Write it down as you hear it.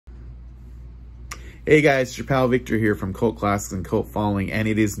Hey guys, it's your pal Victor here from Cult Classics and Cult Following, and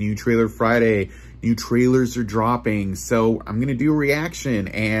it is New Trailer Friday. New trailers are dropping, so I'm going to do a reaction,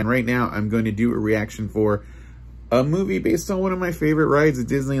 and right now I'm going to do a reaction for a movie based on one of my favorite rides at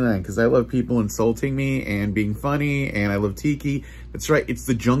Disneyland, because I love people insulting me and being funny, and I love Tiki. That's right, it's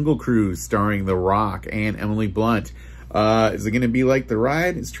the Jungle Cruise starring The Rock and Emily Blunt. Is it going to be like the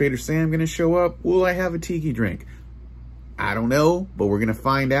ride? Is Trader Sam going to show up? Will I have a Tiki drink? I don't know, but we're going to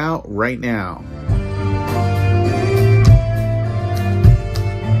find out right now.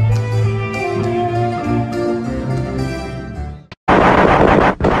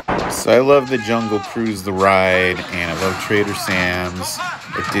 So I love the Jungle Cruise, the ride, and I love Trader Sam's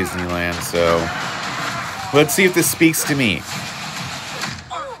at Disneyland, so let's see if this speaks to me.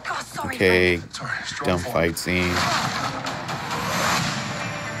 Okay, dumb fight scene.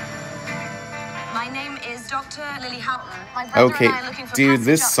 My name is Dr. Lily Houghton. Okay, dude,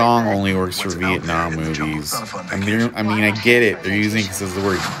 this song only works for Vietnam movies. I mean, I get it. They're using it because there's the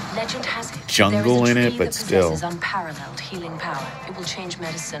word jungle in it, but still. Unparalleled healing power. It will change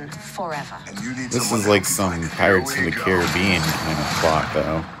medicine forever. This is like some Pirates of the Caribbean kind of plot,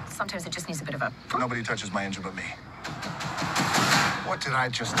 though. Sometimes it just needs a bit of a... Nobody touches my engine but me. What did I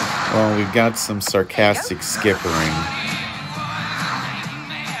just do? Well, we've got some sarcastic skippering.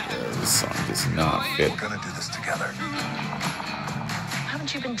 This song does not fit. We're gonna do this together.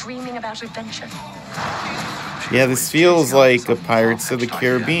 Haven't you been dreaming about adventure? Yeah, this feels like a Pirates of the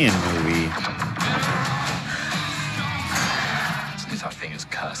Caribbean movie.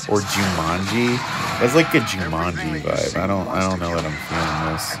 Or Jumanji. That's like a Jumanji vibe. I don't know that I'm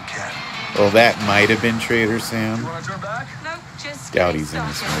feeling this. Well, that might have been Trader Sam. Doubt he's in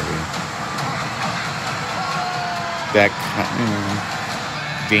this movie. That kind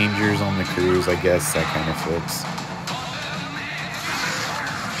of Dangers on the Cruise, I guess that kind of fits.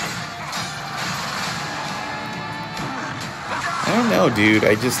 I don't know, dude.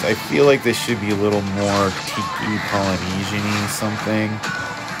 I feel like this should be a little more Tiki Polynesian-y something.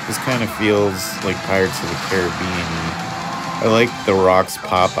 This kind of feels like Pirates of the Caribbean-y. I like The Rock's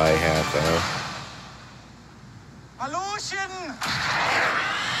Popeye hat, though.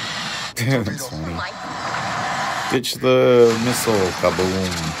 That's funny. Ditch the missile,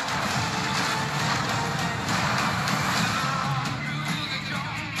 kaboom.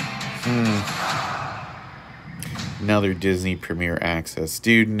 Another Disney Premiere Access.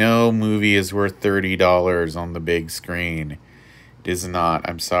 Dude, no movie is worth $30 on the big screen. It is not.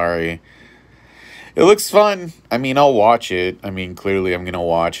 I'm sorry. It looks fun. I mean, I'll watch it. I mean, clearly I'm going to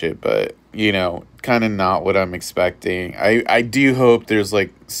watch it, but, you know, kind of not what I'm expecting. I do hope there's,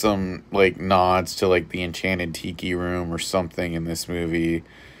 like, some, like, nods to, like, the Enchanted Tiki Room or something in this movie.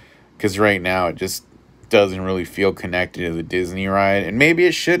 Because right now it just doesn't really feel connected to the Disney ride. And maybe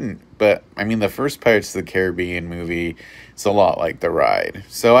it shouldn't. But, I mean, the first Pirates of the Caribbean movie is a lot like the ride.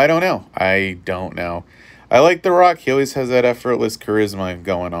 So, I don't know. I like The Rock. He always has that effortless charisma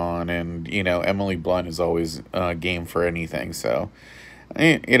going on. And, you know, Emily Blunt is always game for anything. So,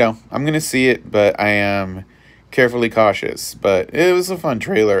 you know, I'm going to see it. But I am carefully cautious. But it was a fun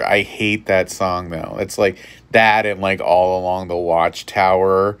trailer. I hate that song, though. It's like that and, like, All Along the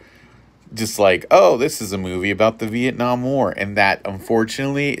Watchtower. Just like, oh, this is a movie about the Vietnam War. And that,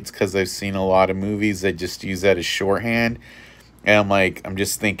 unfortunately, it's because I've seen a lot of movies that just use that as shorthand. And I'm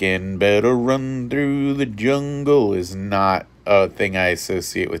just thinking, better run through the jungle is not a thing I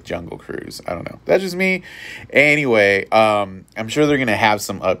associate with Jungle Cruise. I don't know. That's just me. Anyway, I'm sure they're going to have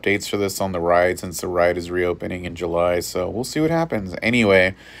some updates for this on the ride since the ride is reopening in July. So we'll see what happens.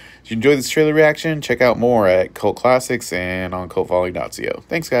 Anyway, if you enjoyed this trailer reaction, check out more at Cult Classics and on cultfollowing.co.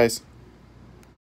 Thanks, guys.